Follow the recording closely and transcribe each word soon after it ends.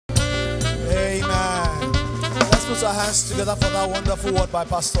Put our hands together for that wonderful word by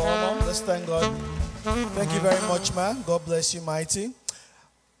Pastor Omar. Let's thank God. Thank you very much, man. God bless you, mighty.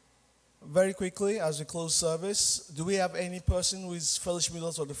 Very quickly, as we close service, do we have any person who is fellowship with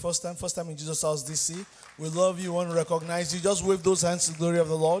us for the first time in Jesus House DC? We love you, want to recognize you. Just wave those hands to the glory of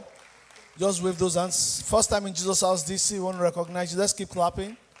the Lord. Just wave those hands. First time in Jesus House DC, want to recognize you. Let's keep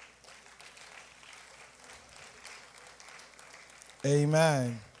clapping.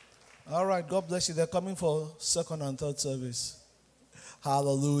 Amen. All right, God bless you. They're coming for second and third service.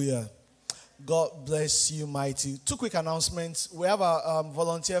 Hallelujah. God bless you, mighty. Two quick announcements. We have a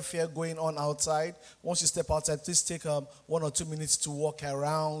volunteer fair going on outside. Once you step outside, please take 1 or 2 minutes to walk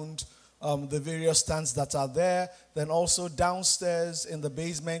around the various stands that are there. Then also downstairs in the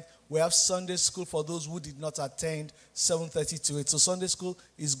basement, we have Sunday school for those who did not attend, 7:30 to 8. So Sunday school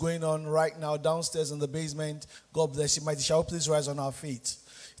is going on right now downstairs in the basement. God bless you, mighty. Shall we please rise on our feet?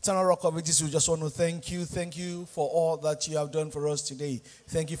 Eternal Rock of Ages, we just want to thank you. Thank you for all that you have done for us today.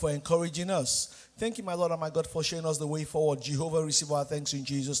 Thank you for encouraging us. Thank you, my Lord and my God, for showing us the way forward. Jehovah, receive our thanks in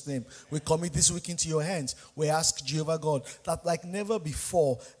Jesus' name. We commit this week into your hands. We ask, Jehovah God, that like never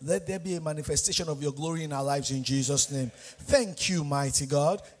before, let there be a manifestation of your glory in our lives in Jesus' name. Thank you, mighty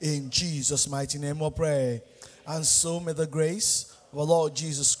God. In Jesus' mighty name we pray. And so may the grace of our Lord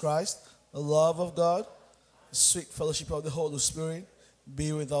Jesus Christ, the love of God, the sweet fellowship of the Holy Spirit,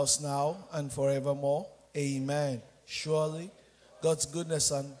 be with us now and forevermore. Amen. Surely, God's goodness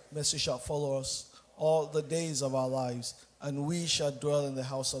and mercy shall follow us all the days of our lives, and we shall dwell in the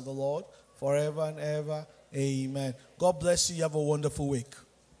house of the Lord forever and ever. Amen. God bless you. You have a wonderful week.